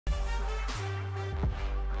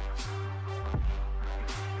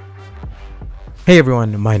Hey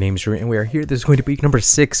everyone, my name's Rewt and we are here. This is going to be week number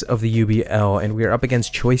 6 of the UBL, and we are up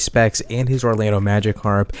against ChoiceSpecs and his Orlando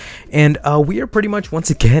Magikarp. And we are pretty much once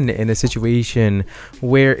again in a situation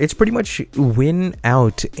where it's pretty much win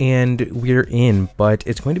out and we're in, but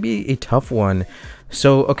it's going to be a tough one.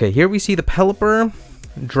 So, okay, here we see the Pelipper,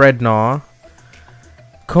 Dreadnought,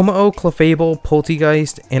 KOMMO-O, Clefable,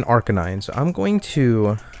 Polteageist, and Arcanine. So I'm going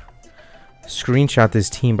to screenshot this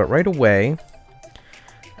team, but right away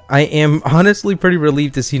I am honestly pretty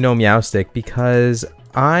relieved to see no Meowstic, because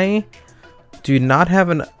I do not have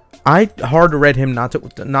an... I hard read him not to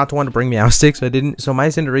want to bring Meowstic, so I didn't. So my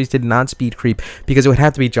Cinderace did not speed creep because it would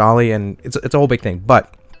have to be Jolly, and it's a whole big thing.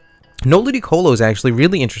 But no Ludicolo is actually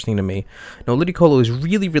really interesting to me. No Ludicolo is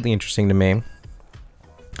really interesting to me.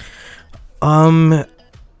 No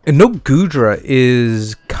Goodra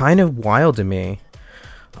is kind of wild to me.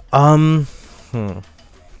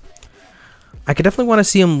 I could definitely want to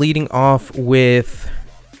see him leading off with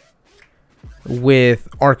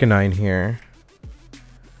Arcanine here.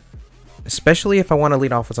 Especially if I want to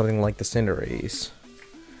lead off with something like the Cinderace.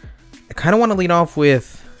 I kind of want to lead off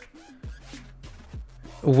with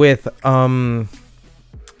Rotom,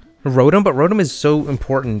 but Rotom is so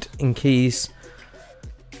important in case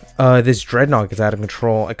this Dreadnought gets out of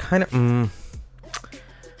control. I kind of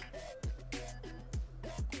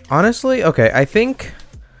honestly, okay, I think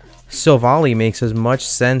Silvally makes as much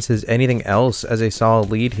sense as anything else as a solid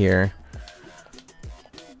lead here.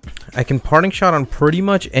 I can parting shot on pretty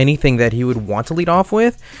much anything that he would want to lead off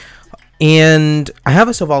with. And I have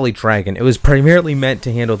a Silvally Dragon. It was primarily meant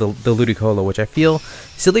to handle the Ludicolo, which I feel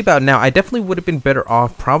silly about now. I definitely would have been better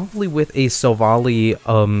off probably with a Silvally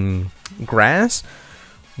Grass,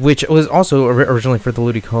 which was also originally for the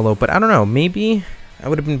Ludicolo. But I don't know, maybe I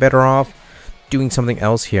would have been better off doing something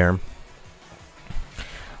else here.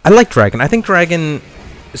 I like Dragon. I think Dragon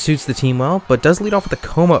suits the team well, but does lead off with a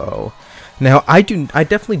KOMMO-O. Now, I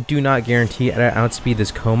definitely do not guarantee I outspeed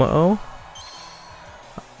this KOMMO-O.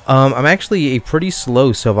 I'm actually a pretty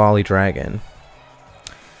slow Silvally Dragon.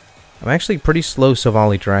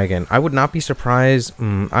 I would not be surprised.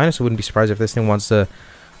 I honestly wouldn't be surprised if this thing wants to...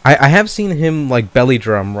 I have seen him, like, belly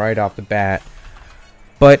drum right off the bat.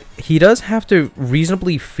 But he does have to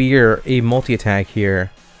reasonably fear a multi-attack here.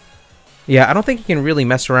 Yeah, I don't think he can really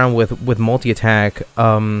mess around with multi-attack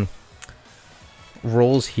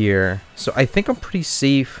rolls here. So I think I'm pretty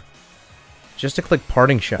safe just to click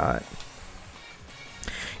Parting Shot.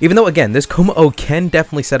 Even though, again, this KOMMO-O can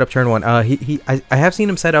definitely set up turn 1. I have seen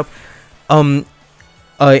him set up in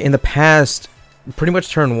the past pretty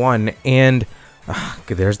much turn 1. And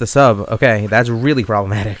there's the sub. Okay, that's really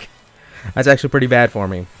problematic. That's actually pretty bad for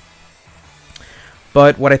me.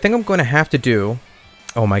 But what I think I'm going to have to do...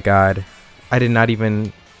 Oh my god. I did not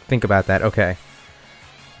even think about that. Okay.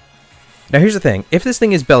 Now here's the thing. If this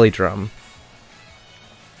thing is Belly Drum,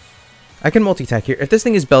 I can multi-attack here. If this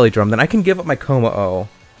thing is Belly Drum, then I can give up my KOMMO-O.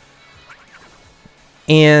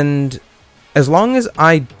 And as long as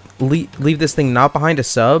I leave this thing not behind a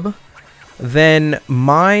sub, then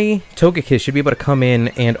my Togekiss should be able to come in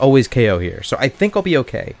and always KO here. So I think I'll be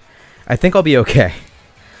okay.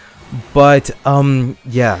 But,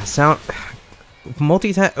 yeah,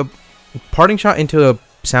 multi-attack... Parting shot into a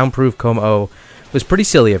soundproof KOMMO-O was pretty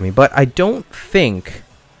silly of me, but I don't think...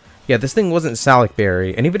 Yeah, this thing wasn't Salic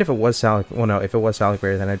Berry, and even if it was Salic... Well, no, if it was Salic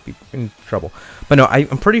Berry, then I'd be in trouble. But no,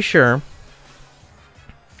 I'm pretty sure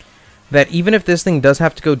that even if this thing does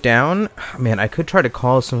have to go down... Man, I could try to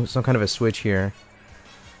call some kind of a switch here.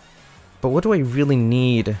 But what do I really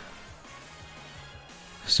need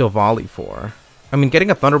Silvally for? I mean,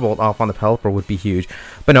 getting a Thunderbolt off on the Pelipper would be huge.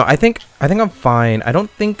 But no, I think I'm fine. I don't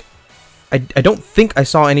think I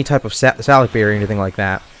saw any type of Salic Berry or anything like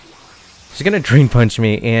that. She's gonna Drain Punch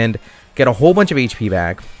me and get a whole bunch of HP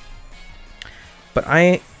back. But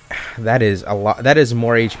that is a lot. That is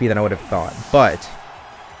more HP than I would have thought. But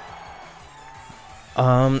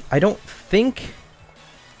I don't think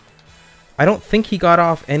he got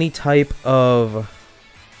off any type of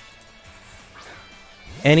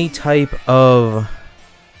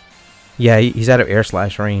yeah, he's out of Air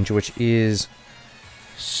Slash range, which is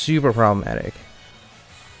super problematic.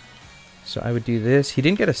 So I would do this. He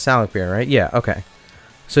didn't get a Salic Bear, right? Yeah, okay.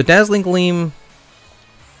 So Dazzling Gleam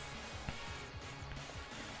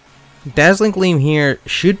here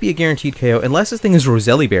should be a guaranteed KO, unless this thing is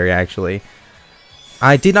Roselli Berry, actually.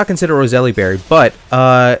 I did not consider Roselli Berry, but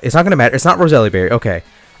it's not going to matter. It's not Roselli Berry. Okay.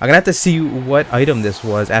 I'm going to have to see what item this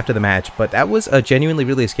was after the match, but that was genuinely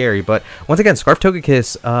really scary. But once again, Scarf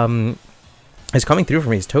Togekiss is coming through for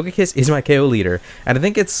me. His Togekiss is my KO leader, and I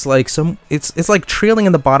think it's like it's like trailing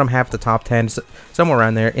in the bottom half of the top 10, somewhere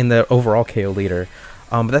around there in the overall KO leader.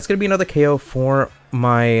 But that's gonna be another KO for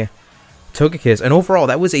my Togekiss, and overall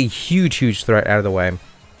that was a huge threat out of the way.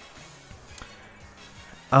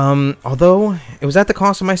 Although it was at the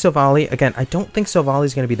cost of my Silvally. Again, I don't think Silvally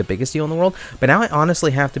is gonna be the biggest deal in the world, but now I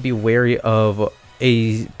honestly have to be wary of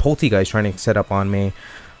a Polteageist trying to set up on me.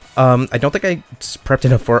 I don't think I prepped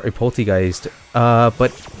enough for a Polteageist,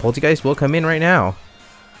 but Polteageist will come in right now.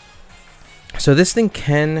 So this thing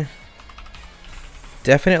can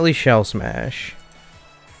definitely Shell Smash.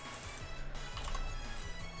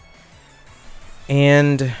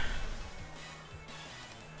 And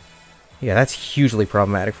yeah, that's hugely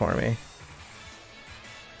problematic for me.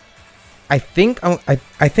 I think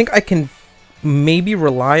I can maybe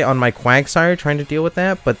rely on my Quagsire trying to deal with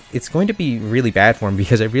that, but it's going to be really bad for him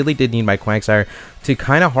because I really did need my Quagsire to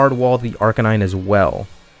kind of hard wall the Arcanine as well.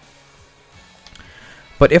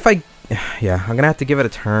 But if yeah, I'm gonna have to give it a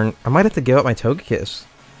turn. I might have to give up my Togekiss.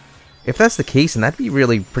 If that's the case, then that'd be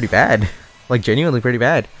really pretty bad. Like, genuinely pretty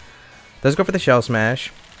bad. Let's go for the Shell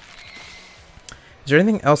Smash. Is there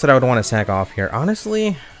anything else that I would want to sack off here?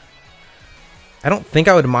 Honestly, I don't think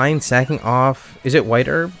I would mind sacking off. Is it White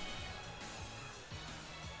Herb?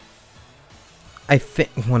 I think,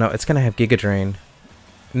 well, no, it's gonna have Giga Drain.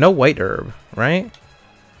 No White Herb, right?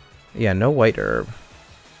 Yeah, no White Herb.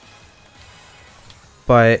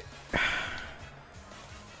 But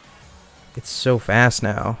it's so fast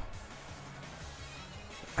now.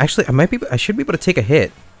 Actually, I should be able to take a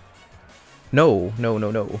hit. No.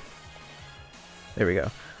 There we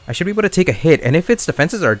go. I should be able to take a hit, and if its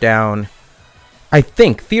defenses are down, I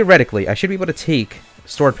think, theoretically, I should be able to take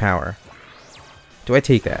Stored Power. Do I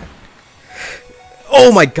take that?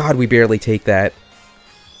 Oh my god, we barely take that.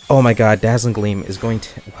 Oh my god, Dazzling Gleam is going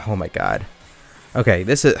to... Oh my god. Okay,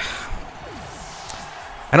 this is...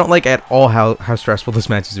 I don't like at all how stressful this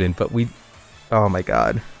match has been, but we... Oh my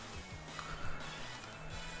god.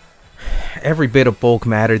 Every bit of bulk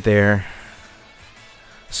mattered there.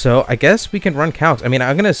 So, I guess we can run calcs. I mean,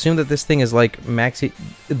 I'm going to assume that this thing is like max...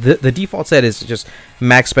 The default set is just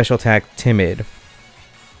max special attack timid.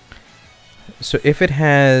 So, if it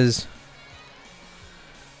has...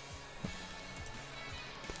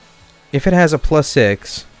 If it has a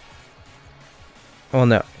 +6... Well,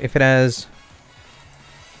 no. If it has...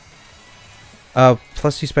 a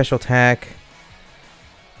 +2 special attack...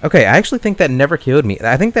 Okay, I actually think that never killed me.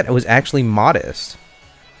 I think that it was actually modest.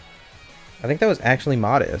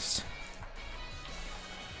 The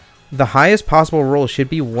highest possible roll should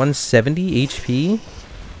be 170 HP.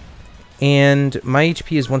 And my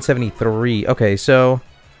HP is 173. Okay, so...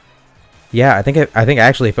 Yeah, I think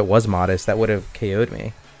actually if it was modest, that would have KO'd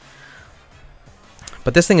me.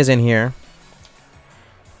 But this thing is in here.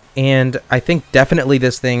 And I think definitely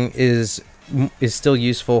this thing is still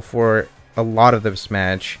useful for a lot of this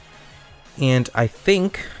match. And I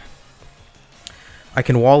think I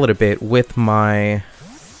can wall it a bit with my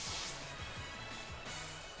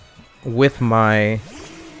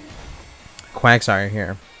Quagsire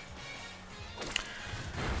here.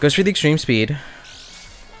 Goes for the extreme speed.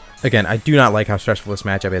 Again, I do not like how stressful this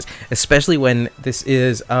matchup is, especially when this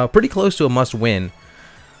is pretty close to a must-win.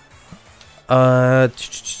 I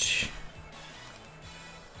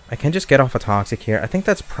can just get off a Toxic here. I think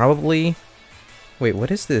that's probably... Wait,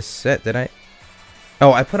 what is this set? Did I...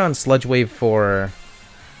 Oh, I put on Sludge Wave for...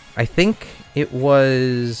 I think it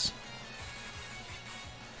was...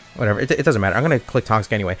 Whatever, it doesn't matter. I'm going to click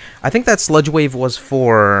Toxic anyway. I think that Sludge Wave was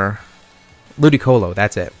for Ludicolo.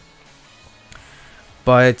 That's it.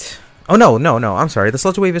 But... Oh, no. I'm sorry. The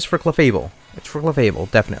Sludge Wave is for Clefable. It's for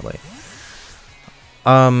Clefable, definitely.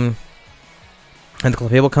 And the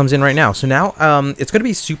Clefable comes in right now. So now, it's going to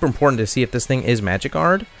be super important to see if this thing is Magic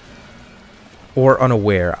Guard or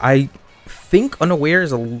Unaware. I think Unaware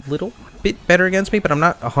is a little bit better against me, but I'm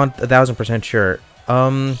not 1,000% sure.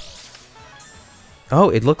 Oh,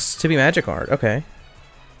 it looks to be Magic Guard. Okay.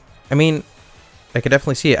 I mean, I could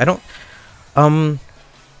definitely see it. I don't...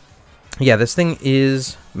 Yeah, this thing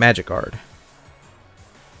is Magic Guard.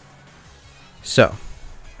 So.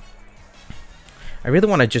 I really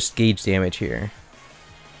want to just gauge damage here.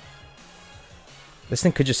 This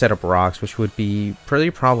thing could just set up rocks, which would be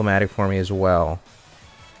pretty problematic for me as well.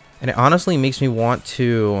 And it honestly makes me want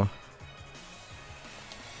to...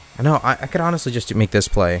 I know, I could honestly just make this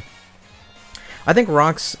play. I think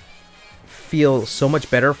rocks feel so much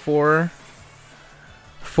better for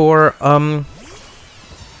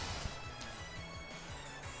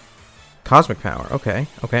Cosmic Power. Okay.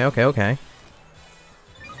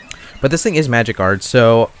 But this thing is Magic Guard,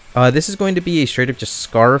 so This is going to be a straight up just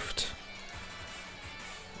scarfed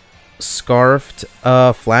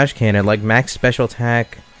flash cannon, like max special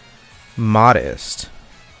attack modest.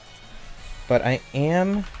 But I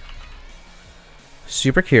am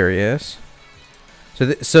super curious.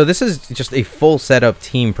 So this is just a full setup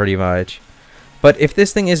team pretty much. But if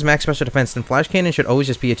this thing is max special defense, then flash cannon should always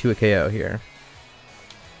just be a 2 KO here.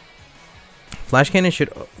 Flash cannon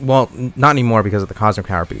should, well, not anymore because of the cosmic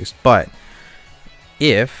power boost, but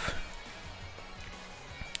if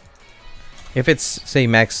it's, say,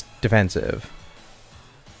 max defensive,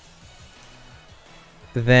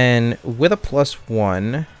 then with a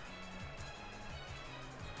 +1,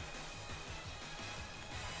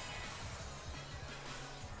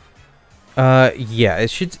 yeah, it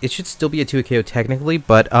should still be a 2 KO technically,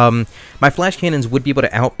 but my flash cannons would be able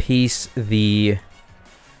to outpace the.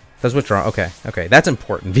 Does withdraw? Okay, that's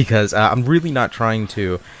important because I'm really not trying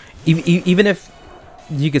to, even if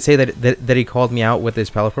you could say that he called me out with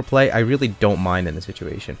his Pelipper play, I really don't mind in the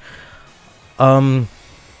situation.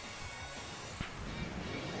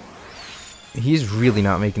 He's really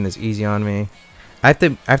not making this easy on me. I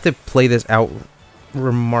have to play this out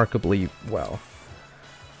remarkably well.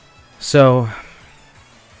 So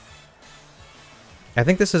I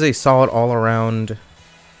think this is a solid all-around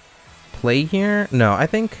play here. No, I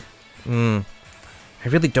think I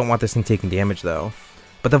really don't want this thing taking damage though.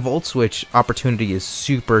 But the Volt Switch opportunity is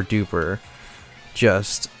super duper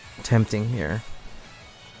just tempting here.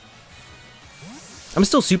 I'm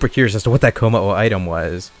still super curious as to what that KOMMO-O item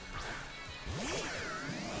was.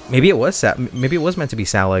 Maybe it was meant to be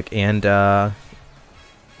Salic, and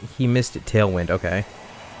he missed it. Tailwind. Okay,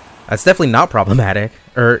 that's definitely not problematic,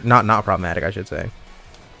 or not problematic, I should say.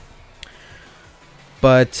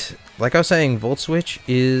 But like I was saying, Volt Switch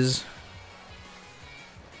is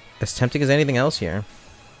as tempting as anything else here.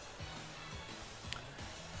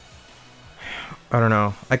 I don't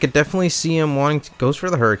know. I could definitely see him wanting to goes for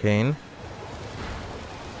the Hurricane.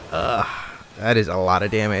 That is a lot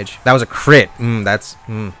of damage. That was a crit. That's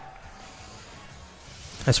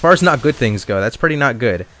as far as not good things go, that's pretty not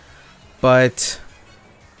good. But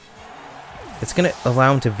it's gonna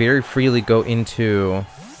allow him to very freely go into.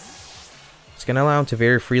 It's gonna allow him to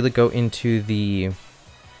very freely go into the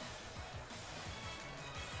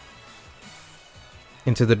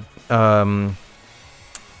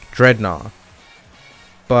Dreadnought.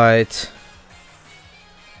 But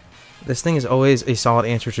this thing is always a solid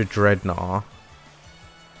answer to Dreadnought.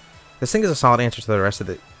 This thing is a solid answer to the rest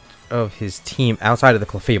of his team outside of the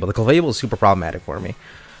Clefable. The Clefable is super problematic for me.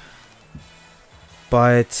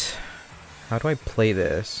 But how do I play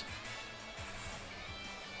this?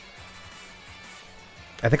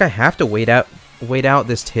 I think I have to wait out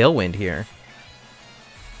this Tailwind here.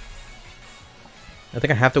 And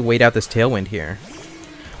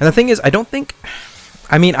the thing is, I don't think.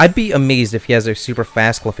 I mean, I'd be amazed if he has a super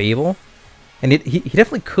fast Clefable. And he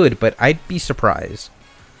definitely could, but I'd be surprised.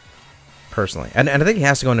 Personally. And I think he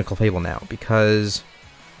has to go into Clefable now, because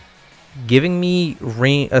giving me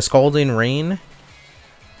a Scalding Rain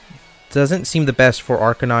doesn't seem the best for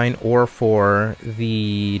Arcanine or for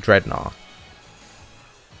the Dreadnought.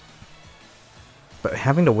 But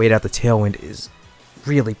having to wait out the Tailwind is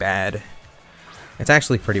really bad. It's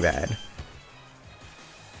actually pretty bad.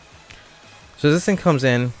 So this thing comes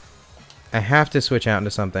in. I have to switch out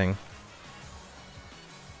into something.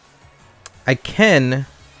 I can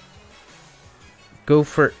go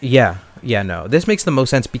for... Yeah, no. This makes the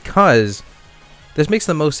most sense because... this thing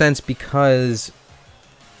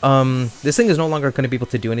is no longer going to be able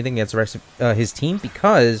to do anything against the rest of his team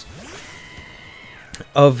because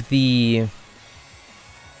of the...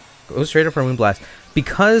 Go straight up for Moonblast.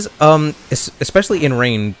 Because, especially in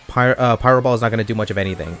rain, Pyro Ball is not going to do much of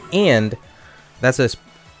anything. And that's a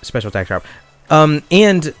special attack drop.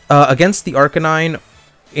 And against the Arcanine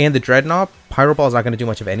and the Dreadnought, Pyro Ball is not going to do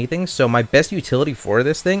much of anything. So my best utility for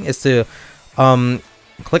this thing is to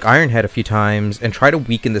click Iron Head a few times and try to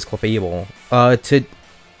weaken this Clefable.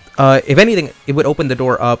 If anything, it would open the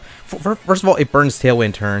door up. First of all, it burns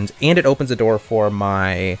Tailwind turns, and it opens the door for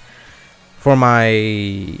my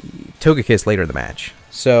Togekiss later in the match.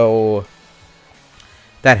 So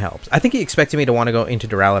that helps. I think he expected me to want to go into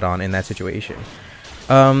Duraludon in that situation.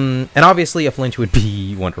 And obviously a flinch would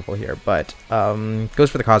be wonderful here, but goes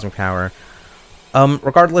for the Cosmic Power.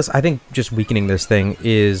 Regardless, I think just weakening this thing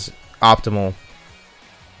is optimal.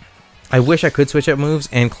 I wish I could switch up moves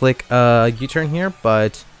and click U-turn here,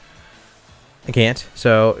 but I can't.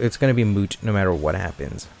 So it's going to be moot no matter what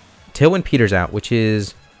happens. Tailwind peters out, which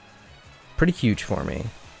is pretty huge for me.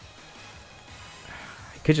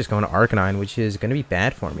 I could just go into Arcanine, which is going to be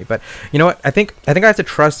bad for me. But you know what? I think I have to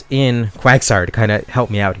trust in Quagsire to kind of help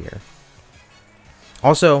me out here.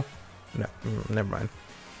 Also, no, never mind.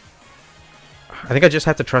 I think I just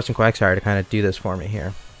have to trust in Quagsire to kind of do this for me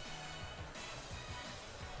here.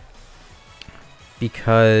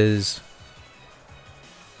 Because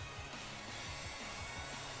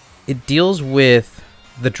it deals with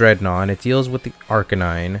the Dreadnought, and it deals with the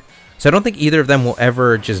Arcanine. So I don't think either of them will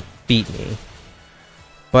ever just beat me.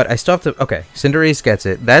 But I still have to... Okay, Cinderace gets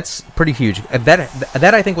it. That's pretty huge.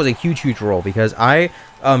 That I think was a huge roll, because I...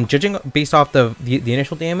 judging based off the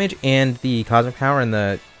initial damage and the Cosmic Power and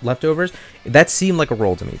the leftovers, that seemed like a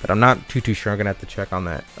roll to me. But I'm not too sure. I'm going to have to check on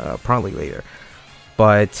that probably later.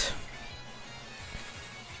 But...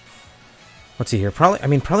 let's see here.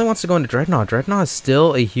 Probably wants to go into Dreadnought. Dreadnought is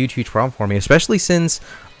still a huge problem for me, especially since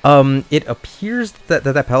it appears that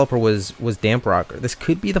Pelipper was Damp Rock. This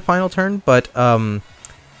could be the final turn, but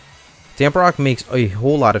Damp Rock makes a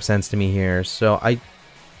whole lot of sense to me here. So I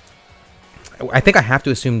think I have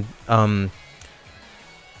to assume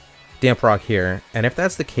Damp Rock here. And if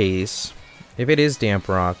that's the case, if it is Damp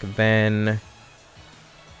Rock, then...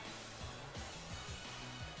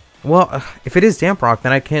 well, if it is Damp Rock,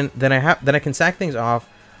 then I can sack things off,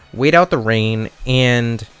 wait out the rain,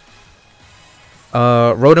 and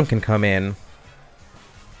Rotom can come in,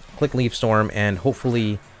 click Leaf Storm, and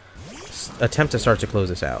hopefully attempt to start to close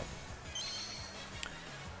this out.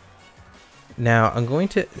 Now I'm going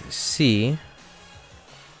to see.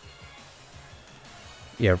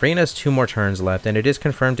 Yeah, Rain has 2 more turns left, and it is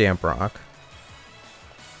confirmed Damp Rock.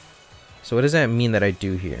 So what does that mean that I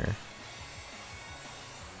do here?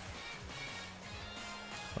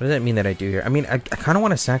 What does that mean that I do here? I mean, I kind of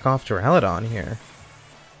want to sack off Duraludon here.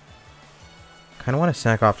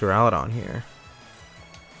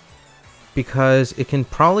 Because it can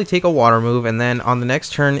probably take a water move, and then on the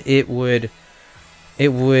next turn it would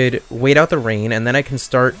wait out the rain, and then I can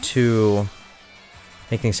start to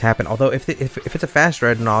make things happen. Although if it's a fast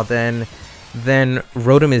Dreadnought, then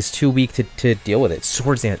Rotom is too weak to deal with it.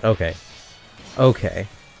 Swords Dance. Okay. Okay.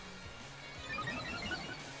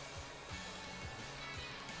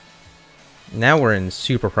 Now we're in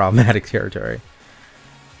super problematic territory.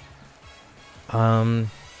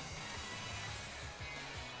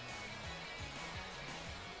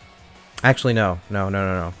 Actually, no.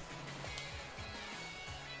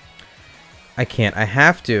 I can't. I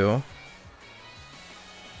have to.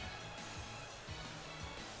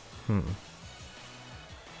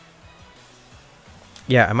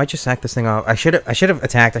 Yeah, I might just sack this thing off. I should have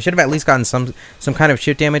attacked. I should have at least gotten some kind of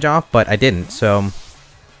shit damage off, but I didn't. So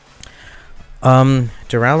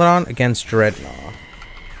Duraludon against Dreadnought.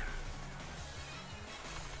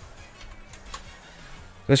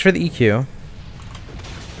 Goes for the EQ.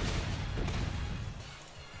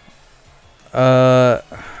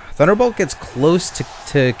 Thunderbolt gets close to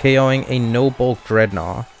KOing a no-bulk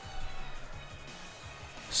Dreadnought.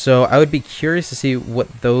 So I would be curious to see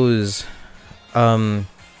what those calcs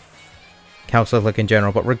look like in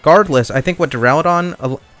general. But regardless, I think what Duraludon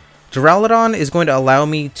is going to allow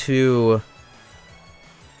me to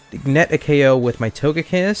net a KO with my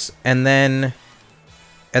Togekiss, and then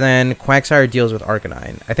Quagsire deals with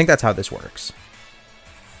Arcanine. I think that's how this works.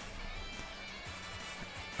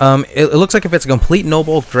 It looks like if it's a complete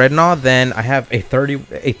no-bulk Dreadnought, then I have a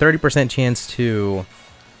 30% chance to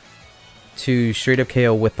straight up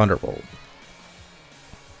KO with Thunderbolt.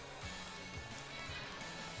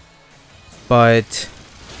 But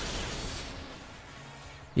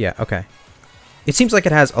yeah, okay. It seems like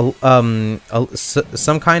it has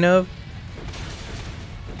some kind of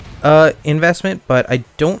investment, but I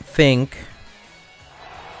don't think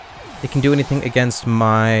it can do anything against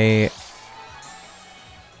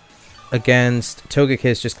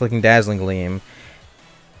Togekiss just clicking Dazzling Gleam.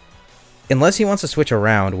 Unless he wants to switch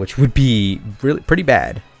around, which would be really pretty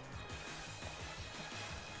bad.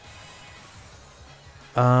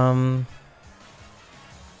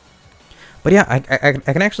 But yeah, I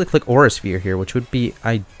can actually click Aura Sphere here, which would be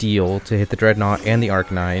ideal to hit the Dreadnought and the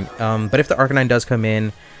Arcanine. But if the Arcanine does come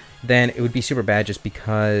in, then it would be super bad just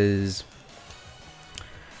because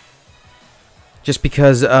the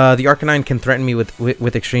Arcanine can threaten me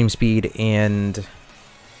with extreme speed, and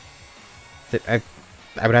I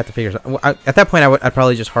would have to figure something. At that point, I'd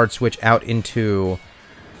probably just hard switch out into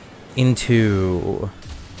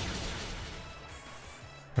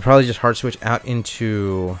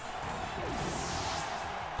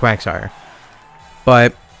Quagsire.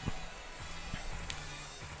 But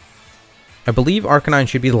I believe Arcanine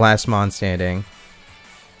should be the last Mon standing.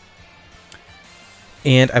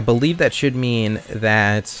 And I believe that should mean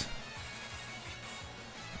that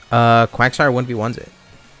Quagsire 1v1s it,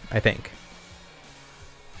 I think.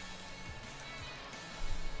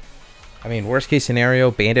 I mean, worst case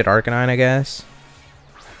scenario, Bandit Arcanine, I guess.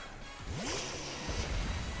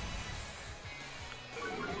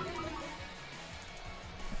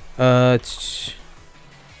 The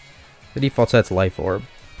default set's Life Orb,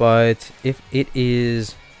 but if it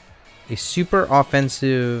is a super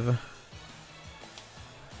offensive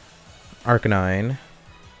Arcanine,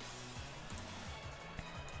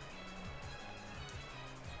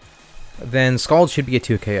 then Scald should be a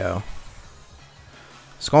 2KO.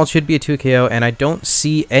 Scald should be a 2KO, and I don't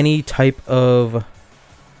see any type of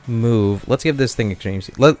move. Let's give this thing extreme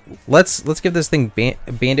speed. Let's give this thing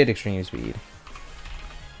Bandit extreme speed.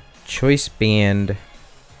 Choice Band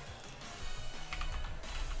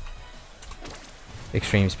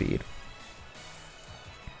extreme speed.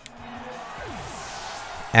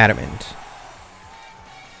 Adamant.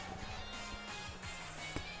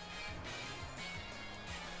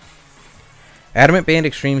 Adamant Band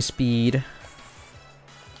extreme speed.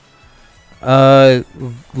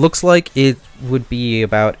 Looks like it would be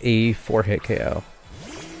about a 4-hit KO.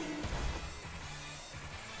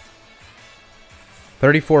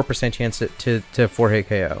 34% chance to 4-hit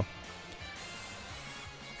KO.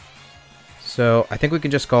 So I think we can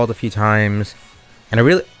just Scald a few times, and I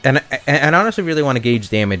really and honestly really want to gauge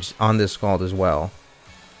damage on this Scald as well.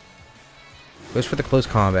 Goes for the close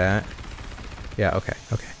combat. Yeah. Okay.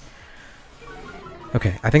 Okay.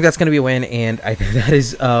 Okay. I think that's gonna be a win, and I think that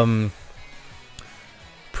is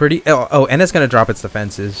pretty. Oh, and it's gonna drop its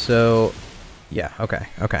defenses. So yeah. Okay.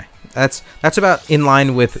 Okay. That's about in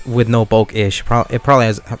line with no bulk-ish. It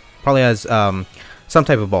probably has some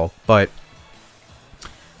type of bulk, but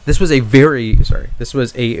this was a very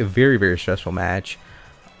very stressful match.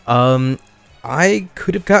 I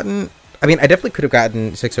could have gotten. I mean, I definitely could have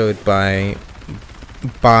gotten 6-0'd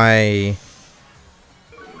by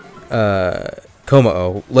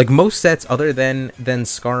KOMMO-O. Like most sets other than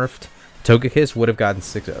Scarfed, Togekiss would have gotten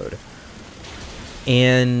 6-0'd.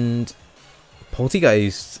 And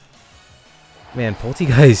Polteageist, man,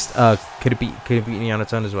 Polteageist could have beaten me on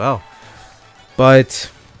its own as well. But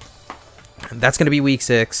that's gonna be week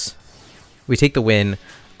 6. We take the win.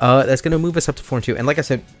 That's gonna move us up to 4-2. And like I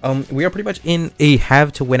said, we are pretty much in a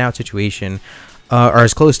have to win out situation, or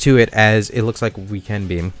as close to it as it looks like we can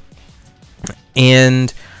be.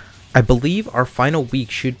 And I believe our final week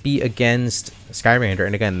should be against Skyrander,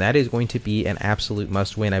 and again, that is going to be an absolute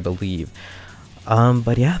must-win, I believe.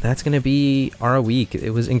 But yeah, that's gonna be our week.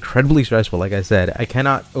 It was incredibly stressful, like I said. I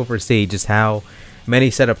cannot overstate just how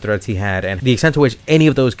many setup threats he had, and the extent to which any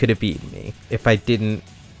of those could have beaten me if I didn't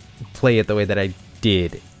play it the way that I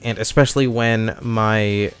did. And especially when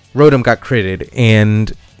my Rotom got critted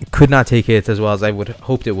and could not take hits as well as I would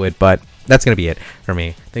hoped it would. But that's going to be it for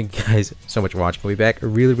me. Thank you guys so much for watching. We'll be back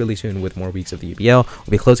really soon with more weeks of the UBL.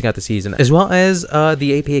 We'll be closing out the season, as well as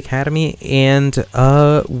the AP Academy, and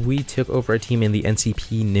we took over a team in the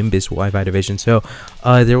NCP Nimbus Wi-Fi division. So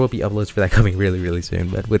there will be uploads for that coming really soon.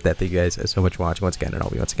 But with that, thank you guys so much for watching once again, and I'll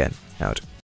be once again out.